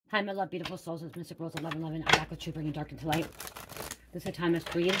Hi, my love, beautiful souls. It's Mystic Rose 1111. I'm back with you, bringing dark into light. This is a timeless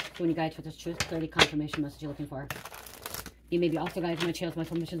read. When you guys with this truth, clarity, confirmation message you're looking for. You may be also guided in my channels,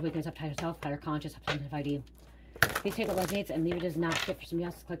 muscle missions, weakness, uptight yourself, higher conscious, uptight ID. Please take what resonates and leave it as not fit for somebody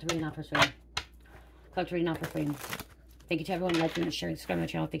else. Collect a reading, not for free. Collect a reading, not for free. Thank you to everyone liking and sharing, subscribing to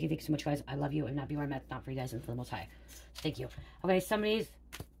my channel. Thank you so much, guys. I love you and not be where I'm at. Not for you guys and for the Most High. Thank you. Okay, somebody's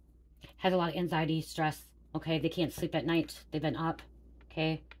has a lot of anxiety, stress. Okay, they can't sleep at night. They've been up.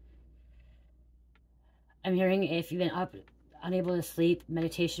 Okay. I'm hearing if you've been up, unable to sleep,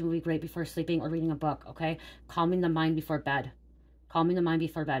 meditation will be great before sleeping or reading a book, okay? Calming the mind before bed. Calming the mind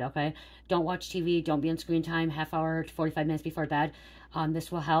before bed, okay? Don't watch TV. Don't be on screen time half hour to 45 minutes before bed.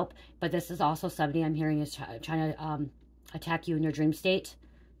 This will help. But this is also somebody I'm hearing is trying to attack you in your dream state,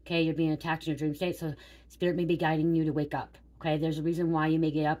 okay? You're being attacked in your dream state, so Spirit may be guiding you to wake up, okay? There's a reason why you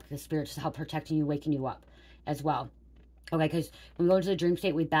may get up. The Spirit's to help protecting you, waking you up as well. Okay, because when we go into the dream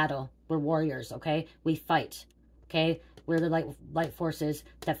state, we battle. We're warriors, okay? We fight, okay? We're the light forces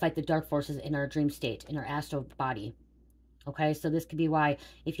that fight the dark forces in our dream state, in our astral body, okay? So this could be why,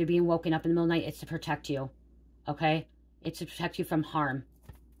 if you're being woken up in the middle of the night, it's to protect you, okay? It's to protect you from harm.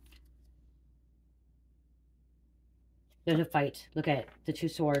 There's a fight. Look at it. The Two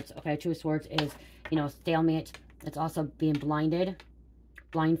Swords, okay? Two Swords is, you know, stalemate. It's also being blinded,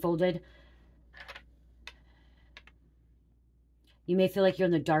 blindfolded. You may feel like you're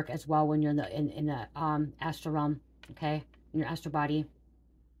in the dark as well when you're in the astral realm, okay? In your astral body.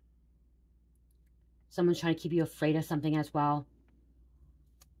 Someone's trying to keep you afraid of something as well.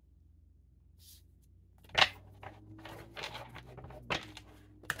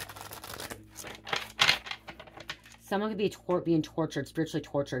 Someone could be being tortured, spiritually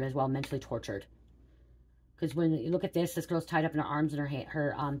tortured as well, mentally tortured. Because when you look at this girl's tied up in her arms and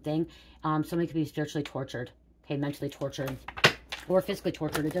her thing. Somebody could be spiritually tortured, okay? Mentally tortured. Or physically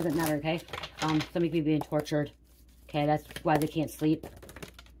tortured. It doesn't matter, okay? Somebody could be being tortured. Okay, that's why they can't sleep.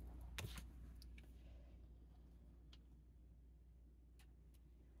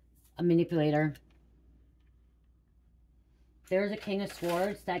 A manipulator. There's a King of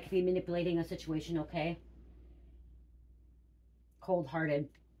Swords. That could be manipulating a situation, okay? Cold-hearted.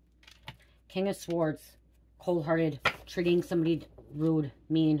 King of Swords. Cold-hearted. Treating somebody rude,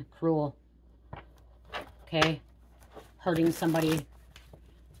 mean, cruel. Okay? Hurting somebody.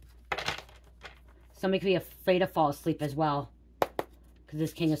 Somebody could be afraid to fall asleep as well. Because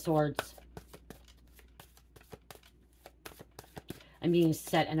this King of Swords. I'm being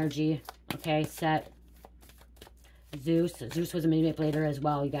set energy. Okay, set. Zeus. Zeus was a manipulator as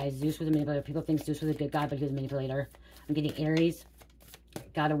well, you guys. Zeus was a manipulator. People think Zeus was a good god, but he was a manipulator. I'm getting Aries.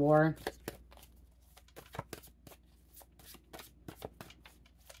 God of War.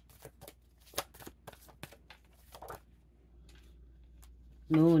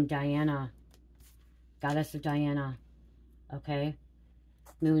 Moon, Diana. Goddess of Diana. Okay.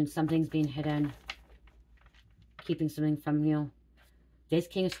 Moon, something's being hidden. Keeping something from you. This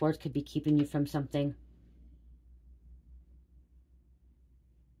King of Swords could be keeping you from something.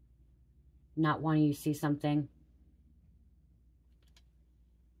 Not wanting you to see something.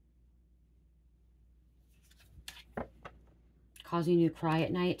 Causing you to cry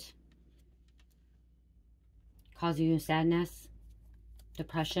at night. Causing you sadness.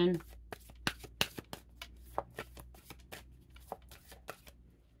 Depression.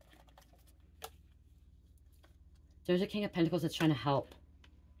 There's a King of Pentacles that's trying to help.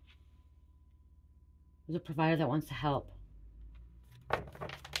 There's a provider that wants to help.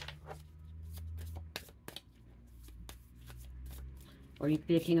 Or you could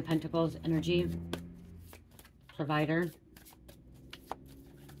be a King of Pentacles energy. Provider.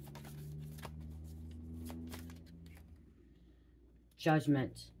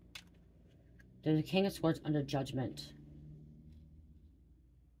 Judgment. There's a King of Swords under judgment.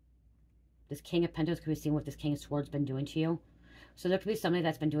 This King of Pentacles could be seeing what this King of Swords been doing to you. So there could be somebody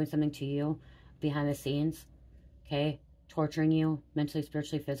that's been doing something to you behind the scenes. Okay? Torturing you mentally,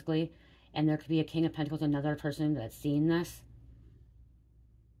 spiritually, physically. And there could be a King of Pentacles, another person that's seeing this.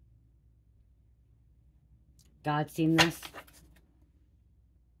 God's seen this.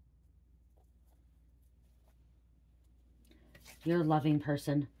 You're a loving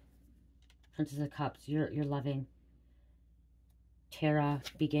person. Princess of Cups. You're loving. Terra.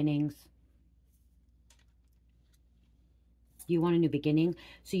 Beginnings. You want a new beginning.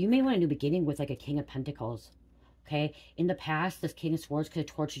 So you may want a new beginning with like a King of Pentacles. Okay. In the past, this King of Swords could have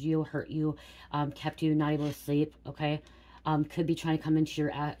tortured you, hurt you, kept you not able to sleep. Okay. Could be trying to come into your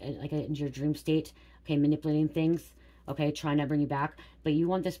into your dream state. Okay. Manipulating things. Okay. Trying to bring you back. But you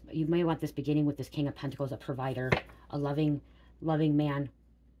may want this beginning with this King of Pentacles, a provider, a loving man.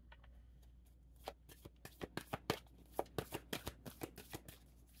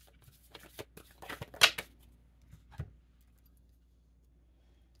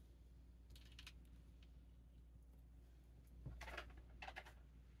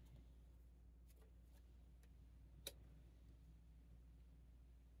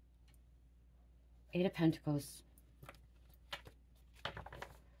 Eight of Pentacles.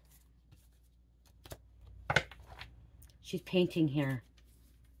 She's painting here.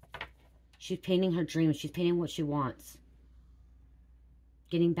 She's painting her dreams. She's painting what she wants.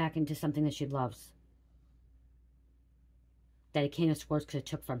 Getting back into something that she loves. That a King of Swords could have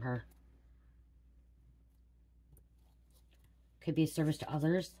took from her. Could be a service to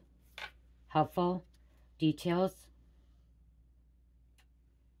others. Helpful. Details.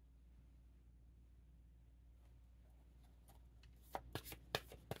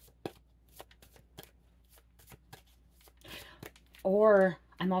 Or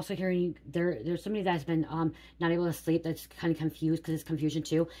I'm also hearing there's somebody that's been not able to sleep, that's kind of confused because it's confusion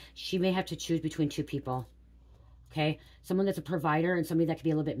too. She may have to choose between two people. Okay, someone that's a provider and somebody that could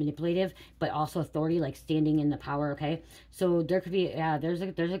be a little bit manipulative, but also authority, like standing in the power. Okay, so there could be, yeah, there's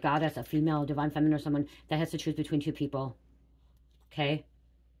a god that's a female, divine feminine, or someone that has to choose between two people. Okay,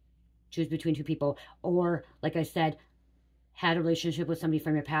 choose between two people, or like I said, had a relationship with somebody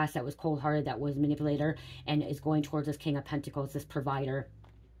from your past that was cold-hearted, that was a manipulator, and is going towards this King of Pentacles, this provider,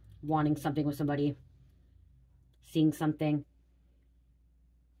 wanting something with somebody, seeing something.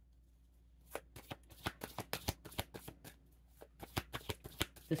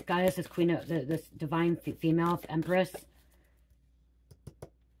 This goddess, this queen of this divine female empress,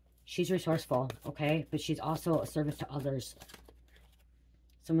 she's resourceful, okay? But she's also a service to others.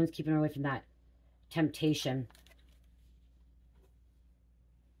 Someone's keeping her away from that temptation.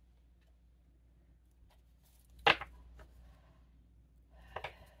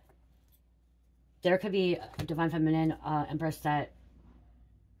 There could be a divine feminine empress that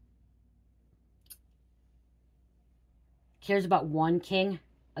cares about one king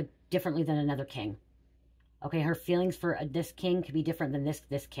differently than another king. Okay, her feelings for this king could be different than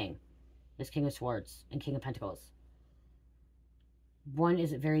this king. This King of Swords and King of Pentacles. One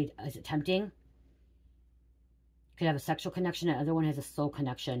is it tempting? Could have a sexual connection, and the other one has a soul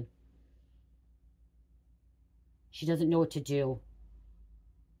connection. She doesn't know what to do.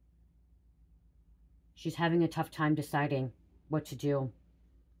 She's having a tough time deciding what to do.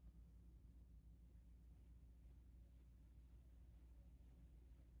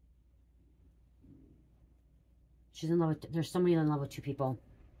 She's in love with, there's somebody in love with two people.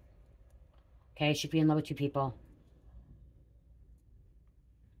 Okay, she'd be in love with two people.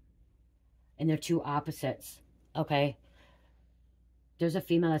 And they're two opposites. Okay. There's a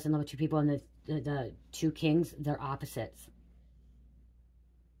female that's in love with two people, and the two kings, they're opposites.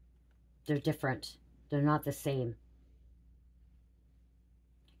 They're different. They're not the same.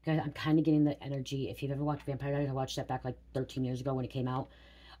 Guys, I'm kind of getting the energy. If you've ever watched Vampire Diaries, I watched that back like 13 years ago when it came out,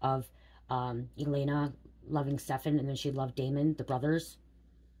 of Elena loving Stefan, and then she loved Damon, the brothers.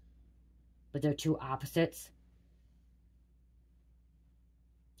 But they're two opposites.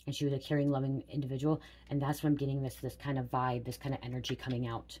 And she was a caring, loving individual. And that's what I'm getting, this kind of vibe, this kind of energy coming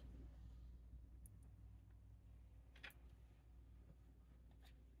out.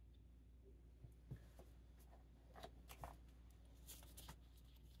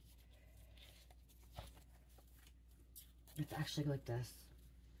 It's actually like this.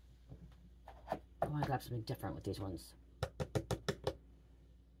 I want to grab something different with these ones.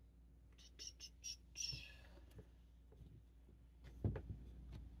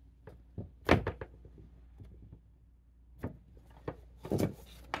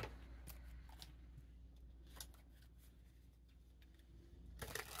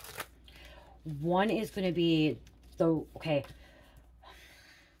 One is going to be okay.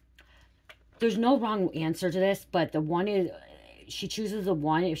 There's no wrong answer to this, but the one is, she chooses the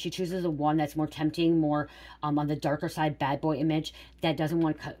one. If she chooses the one that's more tempting, more on the darker side, bad boy image, that doesn't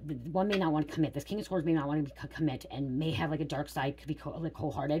want to, one may not want to commit. This King of Swords may not want to commit, and may have like a dark side, could be like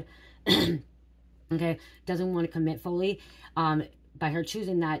cold-hearted. Okay, doesn't want to commit fully. By her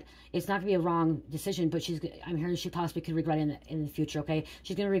choosing that, it's not going to be a wrong decision, but I'm hearing she possibly could regret it in the future, okay?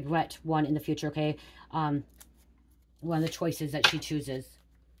 She's going to regret one in the future, okay? One of the choices that she chooses.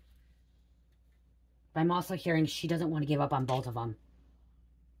 But I'm also hearing she doesn't want to give up on both of them.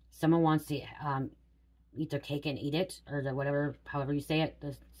 Someone wants to eat their cake and eat it, or the whatever, however you say it,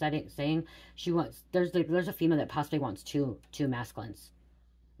 the saying. She wants, there's a female that possibly wants two masculines.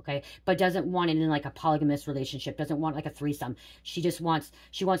 Okay, but doesn't want it in like a polygamous relationship, doesn't want like a threesome. She wants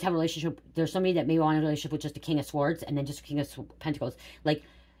to have a relationship. There's somebody that may want a relationship with just a King of Swords and then just a King of Pentacles. Like,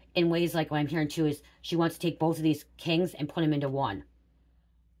 in ways, like what I'm hearing too is she wants to take both of these kings and put them into one.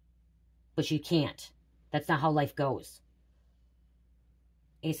 But she can't. That's not how life goes.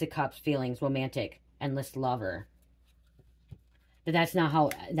 Ace of Cups, feelings, romantic, endless lover. But that's not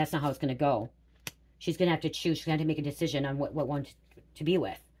how it's going to go. She's going to have to choose. She's going to have to make a decision on what one to be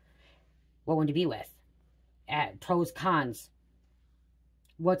with. what one to be with. Pros, cons.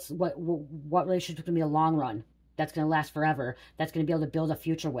 What relationship is going to be a long run? That's going to last forever. That's going to be able to build a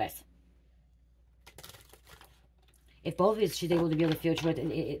future with. If both of you, she's able to build a future with,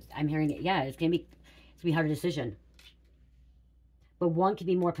 I'm hearing it, yeah, it's going to be a hard decision. But one can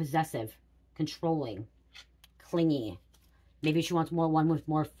be more possessive, controlling, clingy. Maybe she wants one with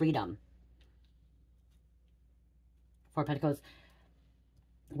more freedom. Four of Pentacles,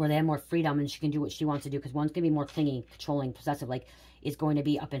 where they have more freedom and she can do what she wants to do. Because one's going to be more clingy, controlling, possessive, like, is going to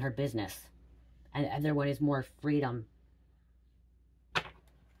be up in her business. And the other one is more freedom.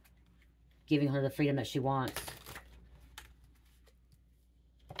 Giving her the freedom that she wants.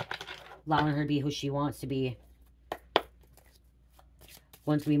 Allowing her to be who she wants to be.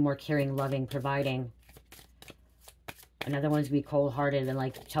 One's going to be more caring, loving, providing. Another one's going to be cold-hearted and,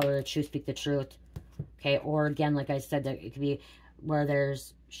 like, tell her the truth, speak the truth. Okay, or again, like I said, that it could be where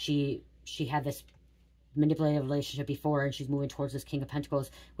there's, she had this manipulative relationship before and she's moving towards this King of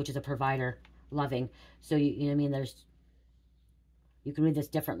Pentacles, which is a provider, loving. So, you know what I mean? You can read this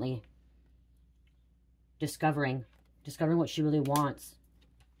differently. Discovering what she really wants.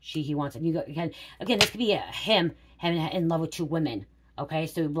 He wants it. Again, this could be him in love with two women. Okay,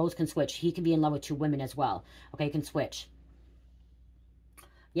 so roles can switch. He can be in love with two women as well. Okay, he can switch.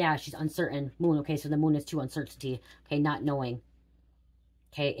 Yeah, she's uncertain. Moon, okay, so the moon is two, uncertainty. Okay, not knowing.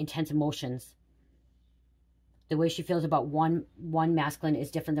 Okay, intense emotions. The way she feels about one masculine is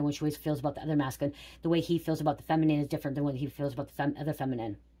different than what she always feels about the other masculine. The way he feels about the feminine is different than what he feels about the other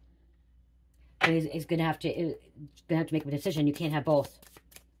feminine. So he's gonna have to make a decision. You can't have both.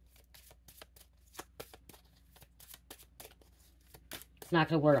 It's not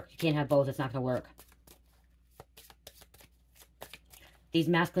going to work. You can't have both. It's not going to work. These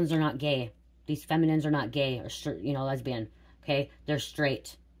masculines are not gay. These feminines are not gay or, you know, lesbian. Okay? They're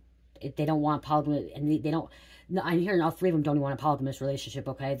straight. They don't want polygamy. And they don't... No, I'm hearing all three of them don't even want a polygamous relationship.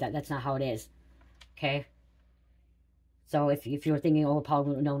 Okay? That's not how it is. Okay? So if you're thinking, oh,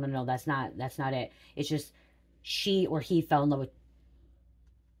 polygamy... No. That's not it. It's just she or he fell in love with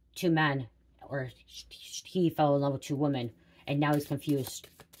two men. Or he fell in love with two women. And now he's confused,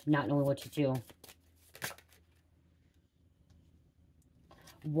 not knowing what to do.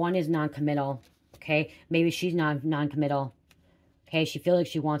 One is non-committal, okay? Maybe she's non-committal, okay? She feels like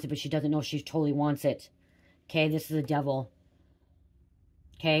she wants it, but she doesn't know if she totally wants it, okay? This is the devil,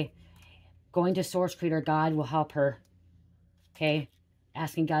 okay? Going to Source Creator, God will help her, okay?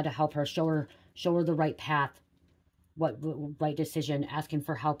 Asking God to help her, show her the right path, what right decision, asking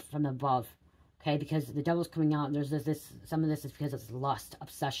for help from above. Okay, because the devil's coming out, and there's some of this is because it's lust,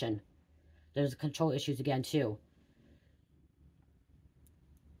 obsession. There's control issues again, too.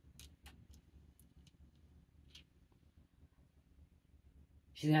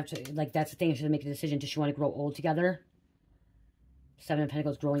 She's going to have to, like, that's the thing, she's going to make a decision. Does she want to grow old together? Seven of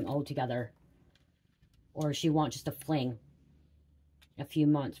Pentacles, growing old together. Or does she want just a fling? A few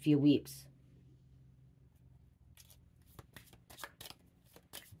months, few weeks.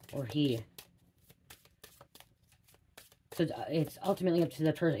 Or he. So it's ultimately up to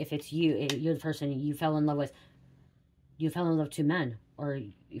the person. If it's you're the person you fell in love with. You fell in love with two men. Or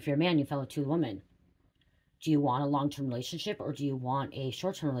if you're a man, you fell with two women. Do you want a long-term relationship or do you want a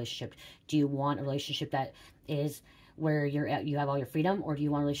short-term relationship? Do you want a relationship that is where you have all your freedom, or do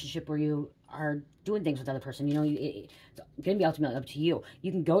you want a relationship where you are doing things with the other person? You know, it's going to be ultimately up to you.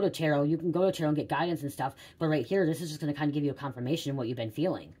 You can go to tarot. You can go to tarot and get guidance and stuff. But right here, this is just going to kind of give you a confirmation of what you've been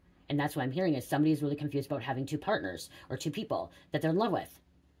feeling. And that's what I'm hearing is somebody's really confused about having two partners or two people that they're in love with.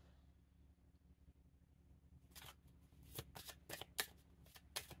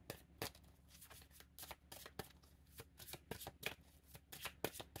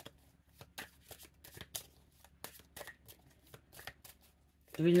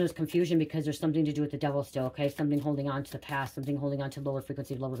 The reason there's confusion because there's something to do with the devil still, okay? Something holding on to the past, something holding on to lower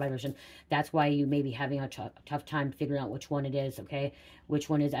frequency, lower vibration. That's why you may be having a tough time figuring out which one it is, okay? Which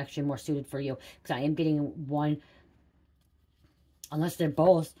one is actually more suited for you. Because I am getting one, unless they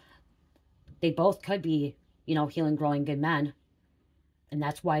both could be, you know, healing, growing, good men. And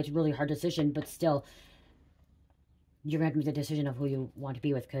that's why it's a really hard decision. But still, you're going to have to make the decision of who you want to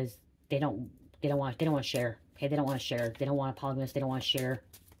be with because they don't want to share. Okay, they don't want to share. They don't want a polygamous. They don't want to share.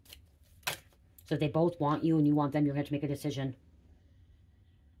 So if they both want you and you want them, you're going to have to make a decision.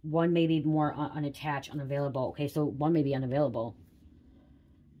 One may be more unattached, unavailable. Okay, so one may be unavailable.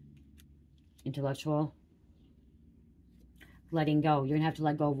 Intellectual. Letting go. You're going to have to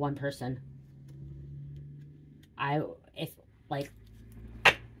let go of one person. If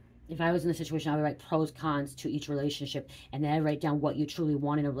I was in a situation, I would write pros, cons to each relationship. And then I write down what you truly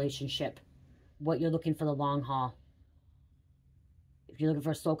want in a relationship. what you're looking for the long haul. If you're looking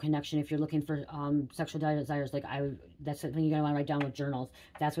for a soul connection, if you're looking for sexual desires, like that's something you're going to want to write down with journals.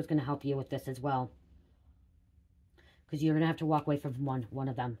 That's what's going to help you with this as well. Because you're going to have to walk away from one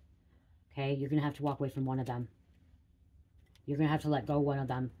of them. Okay? You're going to have to walk away from one of them. You're going to have to let go one of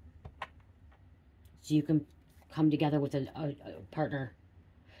them. So you can come together with a partner.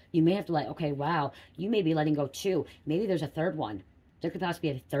 You may have to okay, wow, you may be letting go two. Maybe there's a third one. There could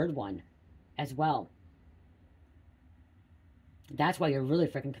possibly be a third one as well. That's why you're really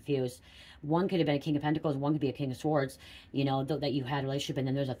freaking confused. One could have been a King of Pentacles, one could be a King of Swords, you know, that you had a relationship, and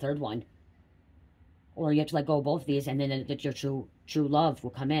then there's a third one. Or you have to let go of both of these, and then your true love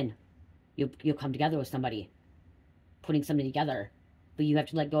will come in. You'll come together with somebody, putting something together. But you have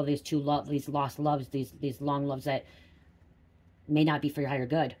to let go of these these lost loves, these long loves that may not be for your higher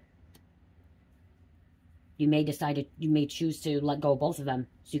good. You may choose to let go of both of them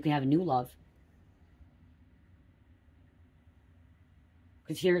so you can have a new love.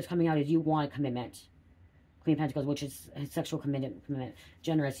 Because here it's coming out as you want a commitment. Queen of Pentacles, which is a sexual commitment.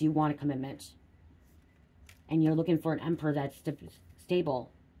 Generous, you want a commitment. And you're looking for an Emperor that's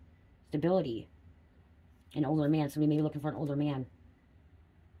stability. An older man. Somebody may be looking for an older man.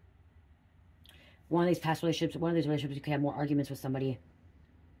 One of these relationships, you could have more arguments with somebody.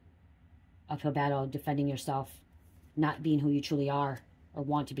 Uphill battle, defending yourself, not being who you truly are or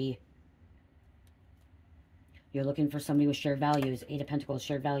want to be. You're looking for somebody with shared values. Eight of Pentacles,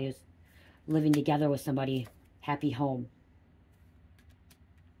 shared values. Living together with somebody. Happy home.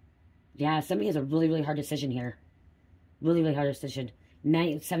 Yeah, somebody has a really, really hard decision here. Really, really hard decision.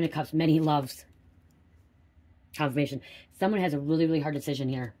 Seven of Cups, many loves. Confirmation. Someone has a really, really hard decision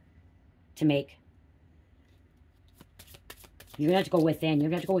here to make. You're gonna have to go within. You're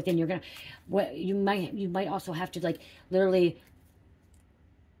gonna have to go within. You might also have to literally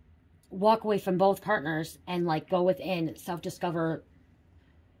walk away from both partners and go within, self-discover,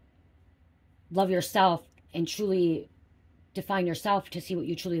 love yourself, and truly define yourself to see what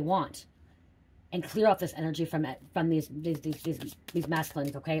you truly want, and clear off this energy from these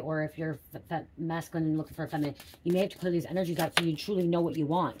masculines, okay? Or if you're masculine and looking for a feminine, you may have to clear these energies out so you truly know what you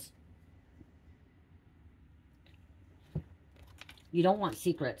want. You don't want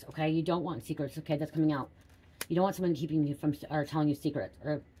secrets, okay? You don't want secrets, okay? That's coming out. You don't want someone keeping you from, or telling you secrets,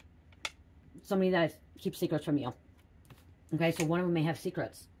 or somebody that keeps secrets from you. Okay, so one of them may have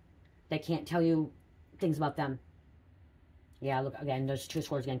secrets. They can't tell you things about them. Yeah, look, again, there's Two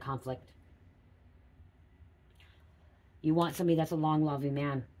Swords again, conflict. You want somebody that's a long, loving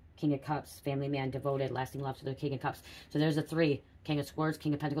man. King of Cups, family man, devoted, lasting love to the King of Cups. So there's the three. King of Swords,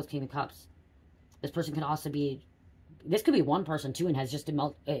 King of Pentacles, King of Cups. This person can also be, this could be one person too, and has just,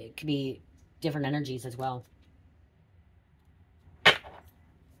 it could be different energies as well.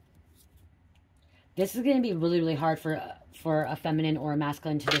 This is going to be really, really hard for a feminine or a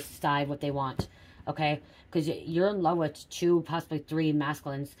masculine to decide what they want, okay? Because you're in love with two, possibly three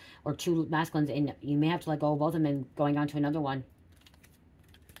masculines, or two masculines, and you may have to let go of both of them and going on to another one.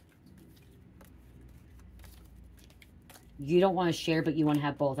 You don't want to share, but you want to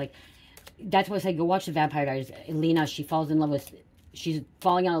have both. That's why I say go watch the Vampire Diaries. Elena, she's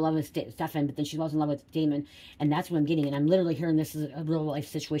falling out of love with Stefan, but then she falls in love with Damon, and that's what I'm getting. And I'm literally hearing this is a real life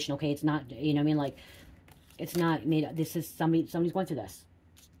situation, okay? It's not, you know what I mean? It's not made, this is somebody's going through this.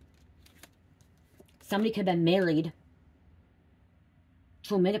 Somebody could have been married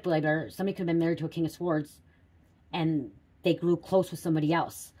to a manipulator. Somebody could have been married to a King of Swords, and they grew close with somebody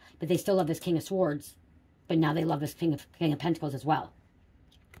else, but they still love this King of Swords, but now they love this King of Pentacles as well.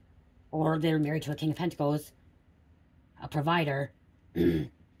 Or they're married to a King of Pentacles, a provider,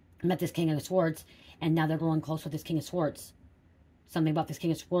 met this King of Swords, and now they're growing close with this King of Swords. Something about this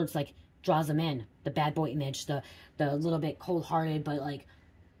King of Swords, draws them in. The bad boy image, the little bit cold-hearted, but,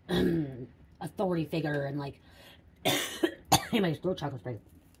 authority figure, and, hey, my throat chocolate spray.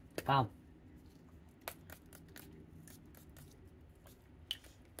 Wow.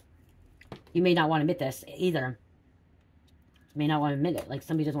 You may not want to admit this, either. You may not want to admit it.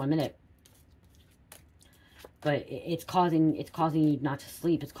 Somebody doesn't want to admit it. But it's causing you not to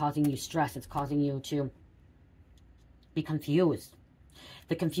sleep. It's causing you stress. It's causing you to be confused.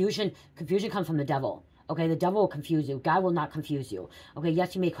 The confusion comes from the devil. Okay, the devil will confuse you. God will not confuse you. Okay,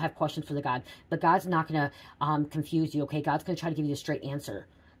 yes, you may have questions for the God, but God's not going to confuse you. Okay, God's going to try to give you a straight answer.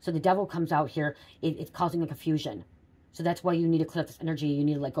 So the devil comes out here. It's causing a confusion. So that's why you need to clear up this energy. You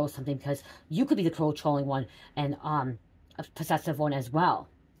need to let go of something, because you could be the controlling one and a possessive one as well.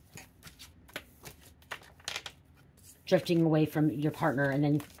 Drifting away from your partner and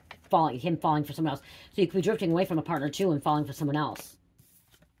then falling for someone else. So you could be drifting away from a partner too and falling for someone else.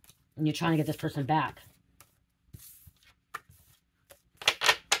 And you're trying to get this person back.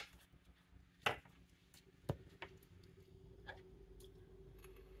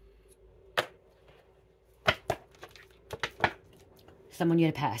 Someone you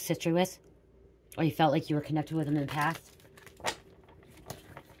had a past history with, or you felt like you were connected with them in the past.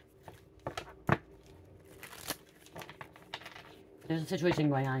 There's a situation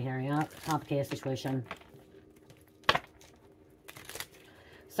going on here, yeah, complicated situation.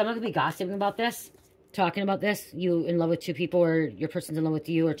 Someone could be gossiping about this, talking about this. You in love with two people, or your person's in love with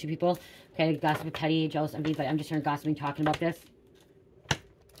you, or two people. Okay, gossip, petty, jealous, envy, but I'm just hearing gossiping, talking about this.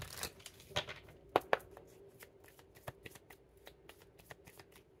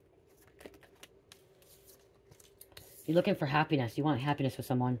 You're looking for happiness. You want happiness with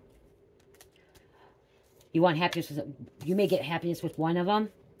someone. You want happiness with, you may get happiness with one of them,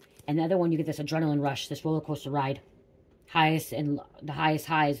 and the other one you get this adrenaline rush, this roller coaster ride. Highest and the highest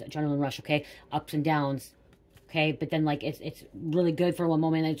highs, adrenaline rush, okay? Ups and downs, okay? But then, like, it's really good for one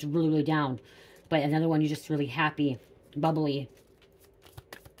moment, and it's really, really down. But another one, you're just really happy, bubbly.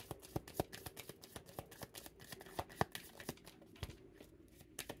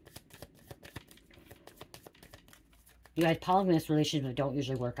 You guys, polygamous relationships don't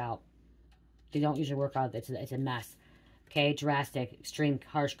usually work out. They don't usually work out. It's a mess. Okay, drastic, extreme,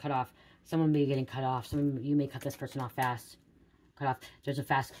 harsh cutoff. Someone may be getting cut off. You may cut this person off fast. Cut off. There's a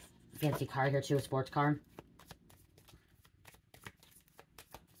fast, fancy car here too, a sports car.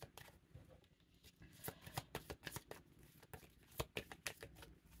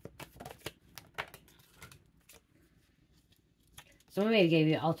 Someone may have gave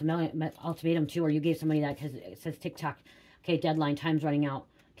you an ultimatum too, or you gave somebody that because it says TikTok. Okay, deadline, time's running out.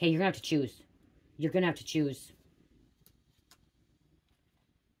 Okay, you're going to have to choose. You're going to have to choose.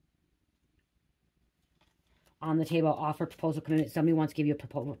 On the table, offer, proposal, commitment. Somebody wants to give you a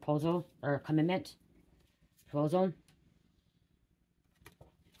proposal or a commitment. Proposal.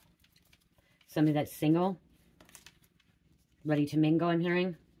 Somebody that's single. Ready to mingle, I'm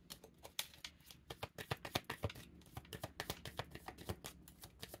hearing.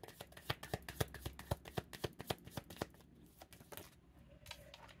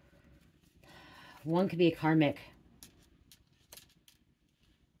 One could be a karmic.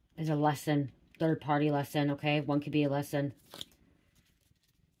 There's a lesson. Third-party lesson, okay? One could be a lesson.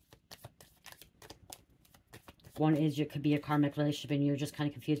 One is, it could be a karmic relationship, and you're just kind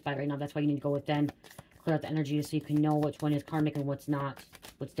of confused by it right now. That's why you need to go within. Clear out the energy so you can know which one is karmic and what's not.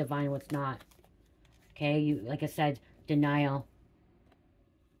 What's divine and what's not. Okay? You, like I said, denial.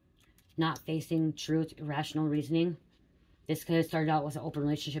 Not facing truth, irrational reasoning. This could have started out with an open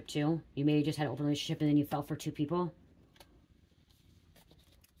relationship too. You maybe just had an open relationship and then you fell for two people.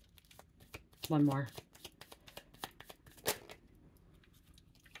 One more.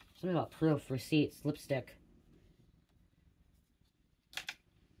 Something about proof, receipts, lipstick.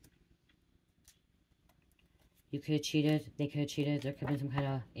 You could have cheated. They could have cheated. There could have been some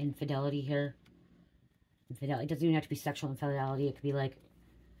kind of infidelity here. Infidelity. It doesn't even have to be sexual infidelity. It could be like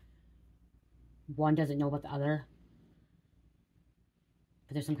one doesn't know about the other.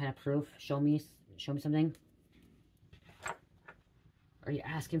 But there's some kind of proof. Show me something. Are you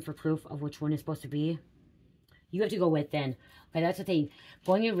asking for proof of which one is supposed to be? You have to go within. Okay, that's the thing.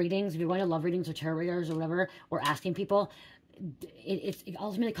 Going in readings, if you're going to love readings or tarot readers or whatever, or asking people, it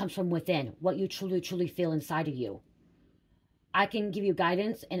ultimately comes from within. What you truly, truly feel inside of you. I can give you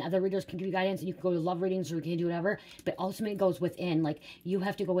guidance, and other readers can give you guidance, and you can go to love readings or you can do whatever, but ultimately it goes within. Like, you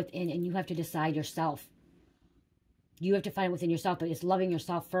have to go within, and you have to decide yourself. You have to find it within yourself, but it's loving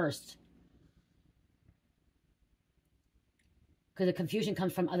yourself first. Because the confusion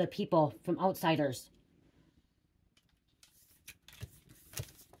comes from other people, from outsiders.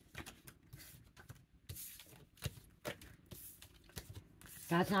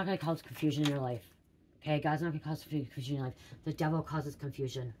 God's not going to cause confusion in your life. Okay? God's not going to cause confusion in your life. The devil causes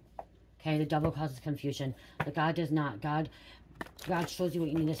confusion. Okay? The devil causes confusion. But God does not. God shows you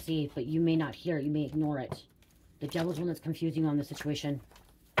what you need to see, but you may not hear it. You may ignore it. The devil's one that's confusing you on the situation.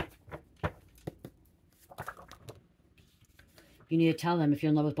 You need to tell them. If you're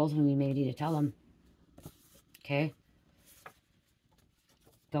in love with both of them, you may need to tell them. Okay?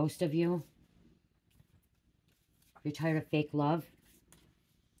 Ghost of you. If you're tired of fake love,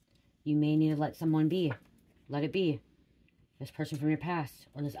 you may need to let someone be. Let it be. This person from your past,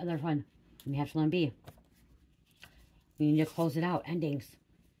 or this other one. You may have to let them be. You need to close it out. Endings.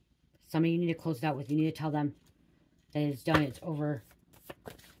 Somebody you need to close it out with. You need to tell them that it's done, it's over.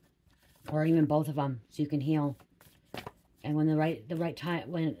 Or even both of them, so you can heal. And when when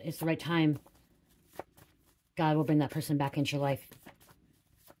it's the right time, God will bring that person back into your life.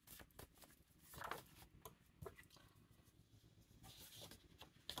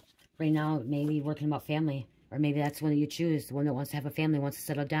 Right now, maybe working about family. Or maybe that's the one that you choose. The one that wants to have a family, wants to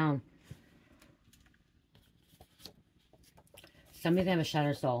settle down. Somebody's going to have a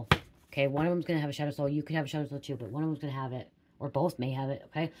shattered soul. Okay, one of them's going to have a shattered soul. You could have a shattered soul too, but one of them's going to have it. Or both may have it,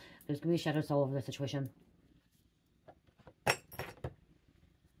 okay? There's going to be a shattered soul over the situation.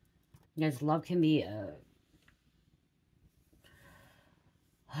 Yes, love can be a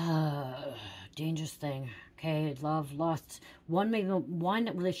dangerous thing. Okay, love, lust. One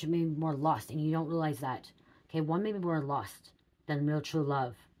relationship may be more lust, and you don't realize that. Okay, one may be more lust than real true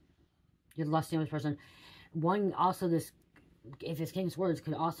love. You're lusting with this person. One also, this, if it's King's Words,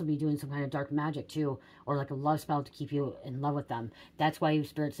 could also be doing some kind of dark magic too, or like a love spell to keep you in love with them. That's why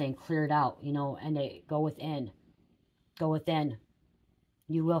Spirit's saying clear it out, you know, and go within. Go within.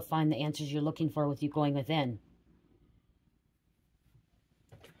 You will find the answers you're looking for with you going within.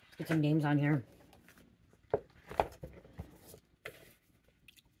 Let's get some names on here.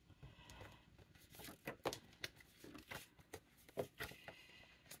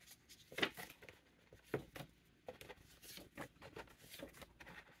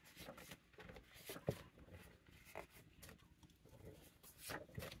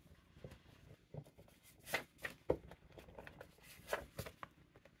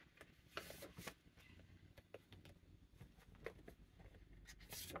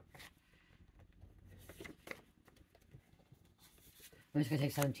 I'm just going to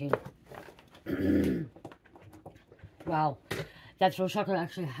take 17. Wow. That throat chakra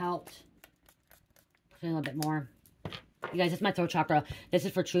actually helped. A little bit more. You guys, this is my throat chakra. This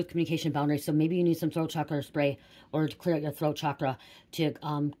is for truth, communication, boundaries. So maybe you need some throat chakra spray or to clear out your throat chakra to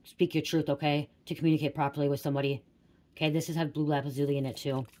speak your truth, okay? To communicate properly with somebody. Okay, this has blue lapazuli in it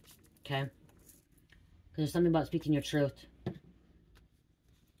too. Okay? Because there's something about speaking your truth.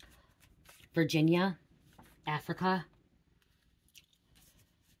 Virginia, Africa,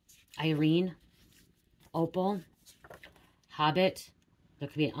 Irene, Opal, Hobbit, there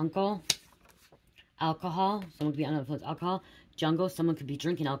could be an uncle, alcohol, someone could be on alcohol, jungle, someone could be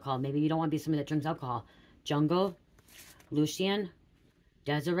drinking alcohol. Maybe you don't want to be somebody that drinks alcohol. Jungle, Lucian,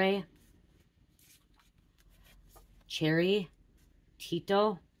 Desiree, Cherry,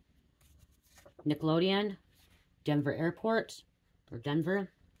 Tito, Nickelodeon, Denver Airport, or Denver,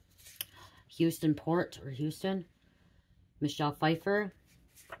 Houston Port, or Houston, Michelle Pfeiffer,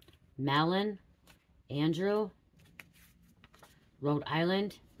 Malin, Andrew, Rhode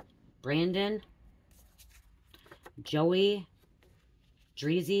Island, Brandon, Joey,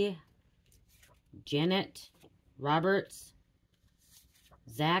 Dreezy, Janet, Roberts,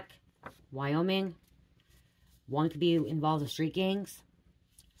 Zach, Wyoming. One could be involved in street gangs.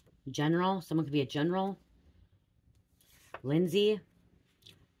 General, someone could be a general. Lindsay,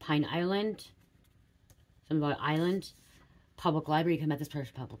 Pine Island, something about island. Public library, you can met this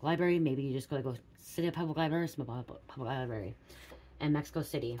person public library. Maybe you just go sit at public library, public library. And Mexico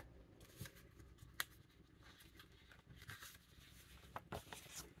City.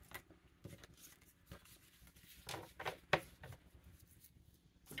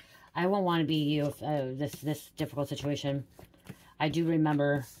 I won't want to be you if this difficult situation. I do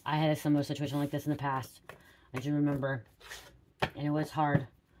remember I had a similar situation like this in the past. I do remember. And it was hard.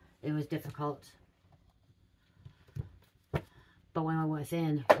 It was difficult. But when I was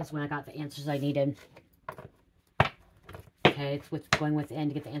in, is when I got the answers I needed. Okay, it's with going within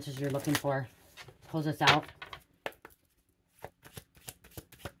to get the answers you're looking for. Close this out.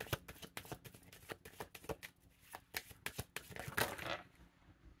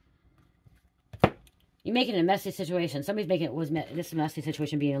 You're making it a messy situation. Somebody's making this a messy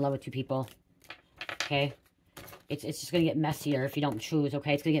situation being in love with two people. Okay? It's just going to get messier if you don't choose,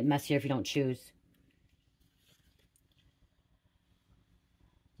 okay? It's going to get messier if you don't choose.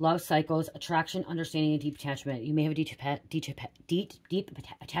 Love cycles, attraction, understanding, and deep attachment. You may have a deep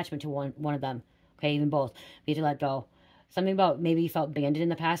attachment to one of them. Okay, even both. You need to let go. Something about maybe you felt abandoned in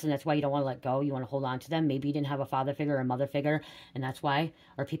the past, and that's why you don't want to let go. You want to hold on to them. Maybe you didn't have a father figure or a mother figure, and that's why.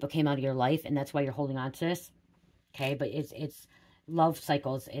 Or people came out of your life, and that's why you're holding on to this. Okay, but it's love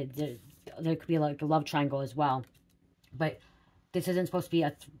cycles. There could be like a love triangle as well. But this isn't supposed to be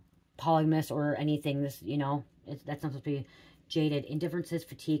a polygamous or anything. This, you know, that's not supposed to be jaded. Indifferences,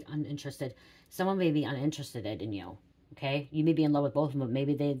 fatigue, uninterested. Someone may be uninterested in you. Okay, you may be in love with both of them, but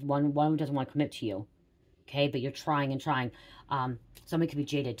maybe one of them doesn't want to commit to you. Okay, but you're trying and trying. Somebody could be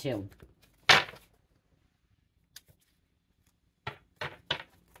jaded too.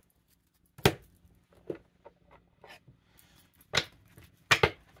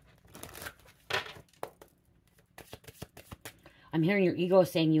 I'm hearing your ego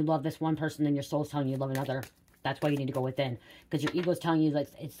saying you love this one person and your soul's telling you love another. That's why you need to go within. Because your ego is telling you like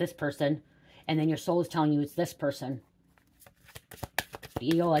it's this person. And then your soul is telling you it's this person. The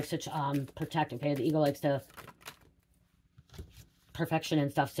ego likes to protect, okay? The ego likes to perfection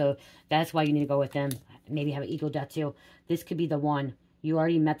and stuff. So that's why you need to go with them. Maybe have an ego death too. This could be the one. You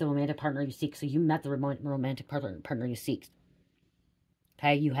already met the romantic partner you seek. So you met the romantic partner you seek.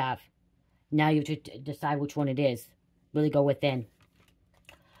 Okay, you have. Now you have to decide which one it is. Really go within.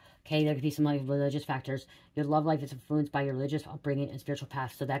 Okay, there could be some like religious factors. Your love life is influenced by your religious upbringing and spiritual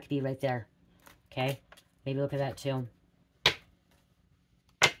path. So that could be right there. Okay, maybe look at that too.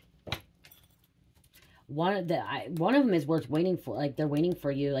 One of them is worth waiting for. Like they're waiting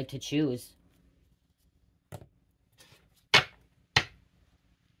for you, like to choose.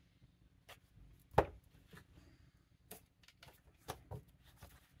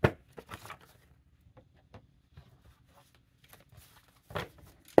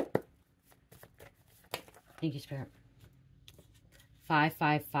 Thank you, Spirit. 5,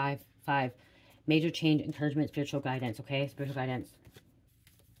 5, 5, 5. Major change, encouragement, spiritual guidance. Okay, spiritual guidance.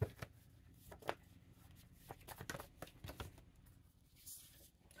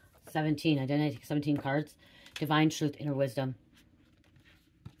 $17. Identity. 17 cards. Divine truth, inner wisdom.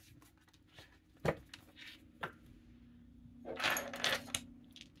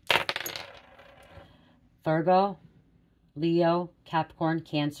 Virgo, Leo, Capricorn,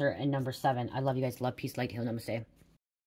 Cancer, and number 7. I love you guys. Love, peace, light, heal, namaste.